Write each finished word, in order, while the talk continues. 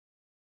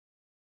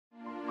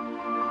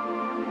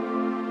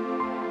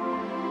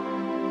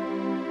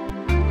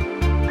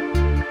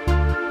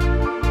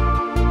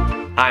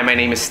Hi, my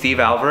name is Steve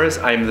Alvarez.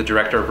 I'm the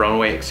Director of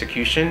Runway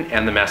Execution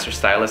and the Master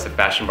Stylist at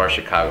FashionBar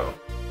Chicago.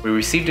 We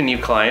received a new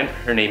client.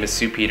 Her name is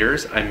Sue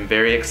Peters. I'm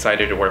very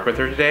excited to work with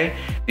her today.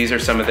 These are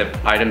some of the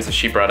items that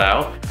she brought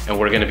out, and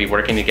we're going to be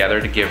working together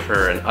to give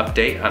her an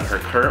update on her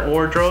current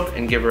wardrobe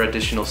and give her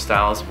additional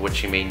styles of what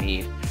she may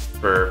need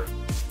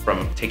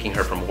from taking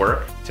her from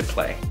work to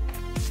play.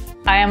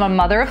 I am a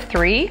mother of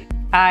 3.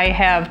 I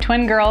have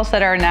twin girls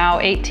that are now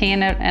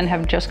 18 and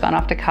have just gone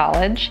off to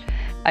college.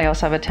 I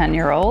also have a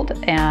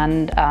 10-year-old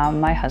and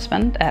my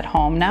husband at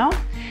home now.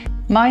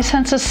 My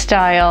sense of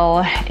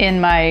style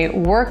in my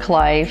work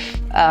life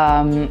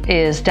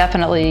is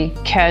definitely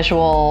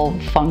casual,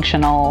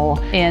 functional.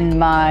 In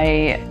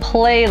my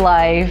play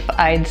life,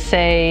 I'd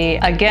say,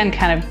 again,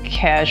 kind of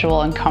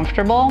casual and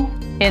comfortable.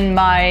 In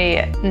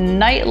my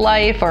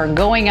nightlife or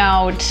going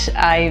out,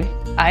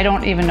 I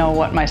don't even know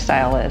what my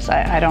style is.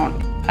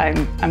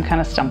 I'm kind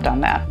of stumped on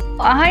that.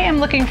 I am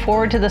looking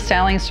forward to the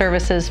styling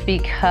services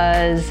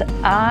because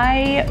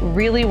I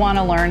really want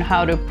to learn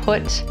how to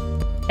put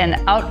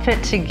an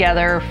outfit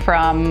together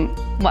from,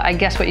 well, I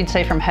guess what you'd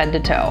say from head to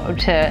toe.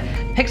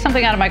 To pick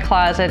something out of my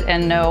closet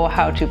and know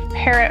how to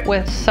pair it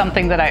with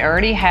something that I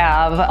already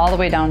have, all the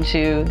way down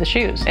to the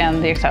shoes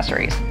and the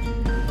accessories.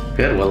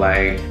 Good, well,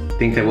 I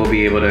think that we'll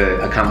be able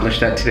to accomplish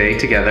that today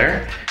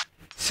together.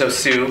 So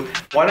Sue,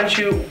 why don't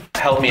you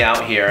help me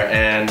out here?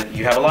 And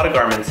you have a lot of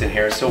garments in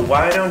here, so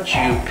why don't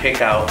you pick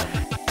out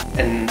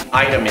an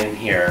item in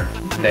here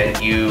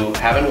that you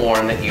haven't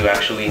worn that you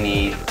actually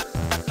need.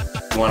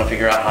 You want to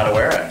figure out how to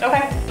wear it.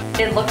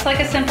 Okay. It looks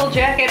like a simple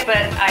jacket, but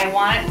I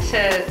want it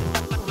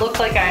to look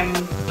like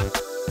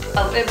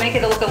make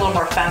it look a little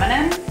more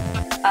feminine,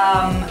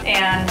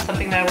 and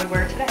something that I would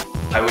wear today.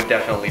 I would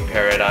definitely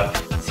pair it up.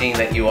 Seeing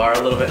that you are a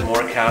little bit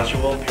more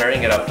casual,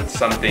 pairing it up with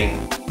something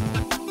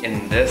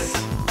in this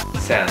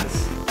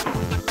sense.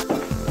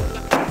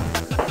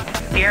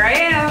 Here I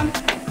am.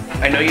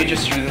 I know you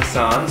just threw this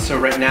on, so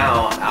right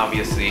now,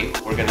 obviously,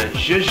 we're gonna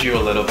zhuzh you a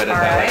little bit, as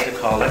I like to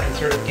call it, and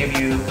sort of give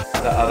you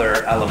the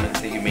other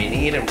elements that you may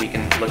need, and we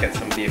can look at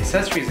some of the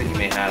accessories that you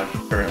may have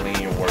currently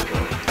in your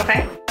wardrobe.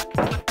 Okay.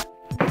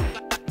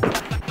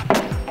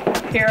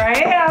 Here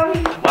I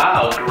am.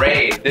 Wow,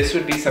 great. This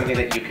would be something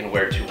that you can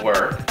wear to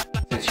work,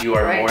 since you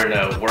are more in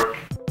a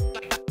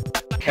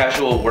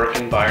casual work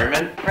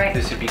environment. Right.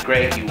 This would be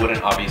great. You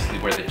wouldn't obviously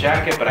wear the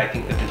jacket, but I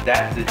think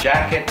that the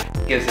jacket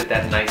gives it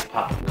that nice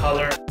pop of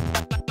color.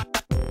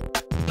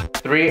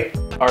 3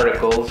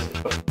 articles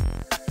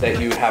that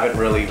you haven't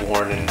really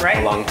worn in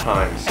a long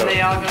time. So and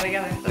they all go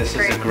together. This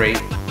is a great,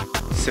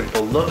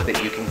 simple look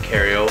that you can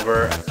carry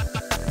over.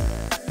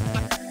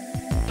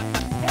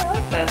 Yeah, I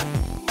like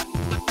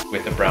this.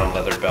 With a brown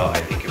leather belt,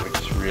 I think it would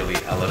just really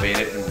elevate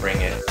it and bring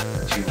it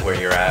to where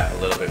you're at a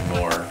little bit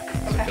more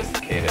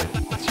sophisticated.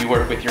 So you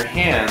work with your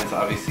hands,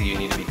 obviously you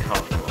need to be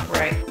comfortable.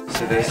 Right.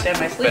 So this,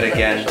 but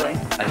again,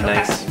 a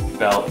nice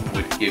belt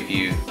would give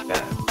you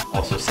that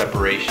also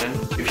separation.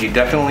 If you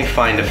definitely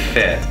find a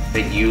fit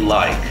that you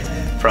like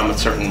from a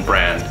certain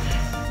brand,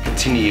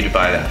 continue to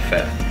buy that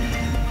fit.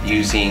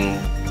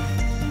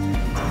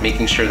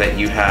 Making sure that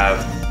you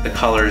have the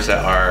colors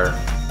that are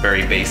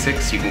very basic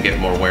so you can get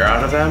more wear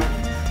out of them,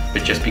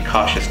 but just be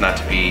cautious not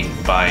to be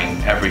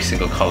buying every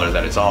single color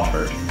that is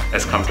offered.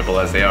 As comfortable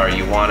as they are,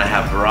 you want to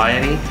have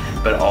variety,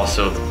 but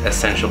also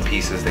essential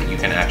pieces that you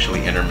can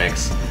actually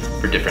intermix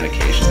for different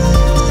occasions.